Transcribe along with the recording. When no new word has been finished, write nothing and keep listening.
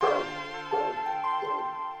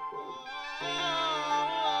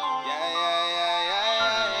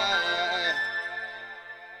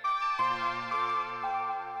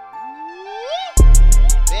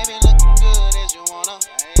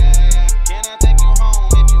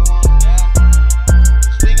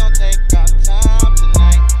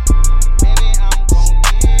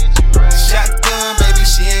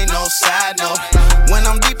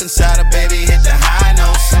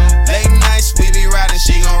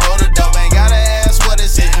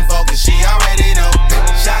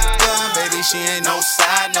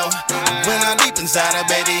her,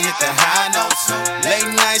 baby, hit the high notes. Late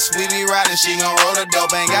nights, we be riding, she gon' roll the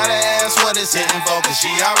dope. Ain't gotta ask what it's hitting for, cause she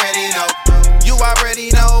already know. You already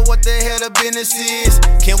know what the hell the business is.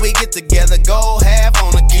 Can we get together, go half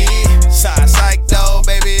on a kid? Side psych though,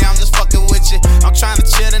 baby, I'm just fucking with you. I'm tryna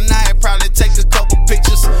chill tonight, probably take a couple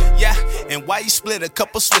pictures. Yeah, and why you split a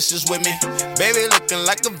couple switches with me? Baby looking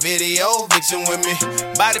like a video vixen with me.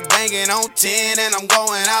 Body banging on 10 and I'm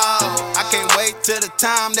going off. I can't wait till the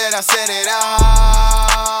time that I set it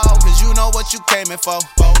off. Cause you know what you came in for.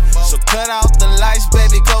 So cut out the lights,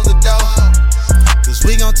 baby, close the door. Cause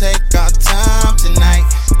we gon' take our time tonight.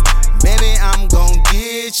 Baby, I'm gon'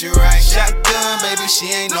 get you right. Shotgun, baby, she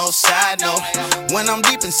ain't no side note. When I'm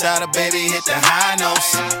deep inside her, baby, hit the high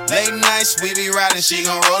notes. Late nights, we be riding, she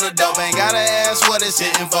gon' roll the dope. Ain't gotta ask what it's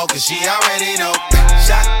hitting for, cause she already know.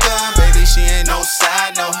 Shotgun, baby, she ain't no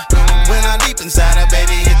side note. When I'm deep inside her,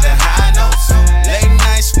 baby, hit the high notes. Late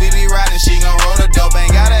nights, we be riding, she gon' roll the dope. Ain't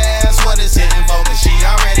gotta ask what it's hitting for, cause she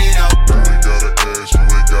already know. You ain't gotta ask, you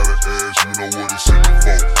ain't gotta ask, you know what it's hitting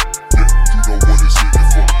for. Yeah, you know what it's hitting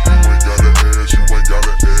for. You ain't gotta ask, you ain't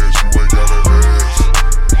gotta ask, you ain't gotta ask.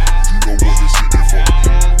 You know what it's hitting for.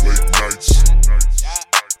 Late nights.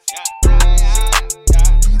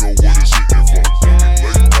 You know what it's hitting for.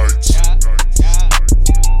 Late nights.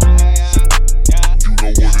 You know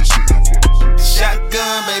what it's hitting for.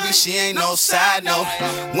 Shotgun, baby, she ain't no side note.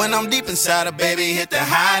 When I'm deep inside her, baby, hit the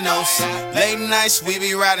high notes. Late nights, we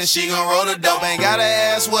be riding, she gon' roll the dope. Ain't gotta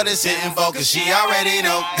ask what it's hitting for, cause she already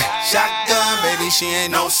know. Shotgun, baby, she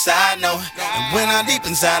ain't no side note. And when I'm deep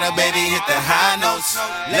inside her, baby, hit the high notes.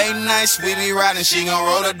 Late nights, we be riding, she gon'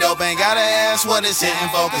 roll the dope. Ain't gotta ask what it's hitting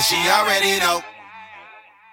for, cause she already know.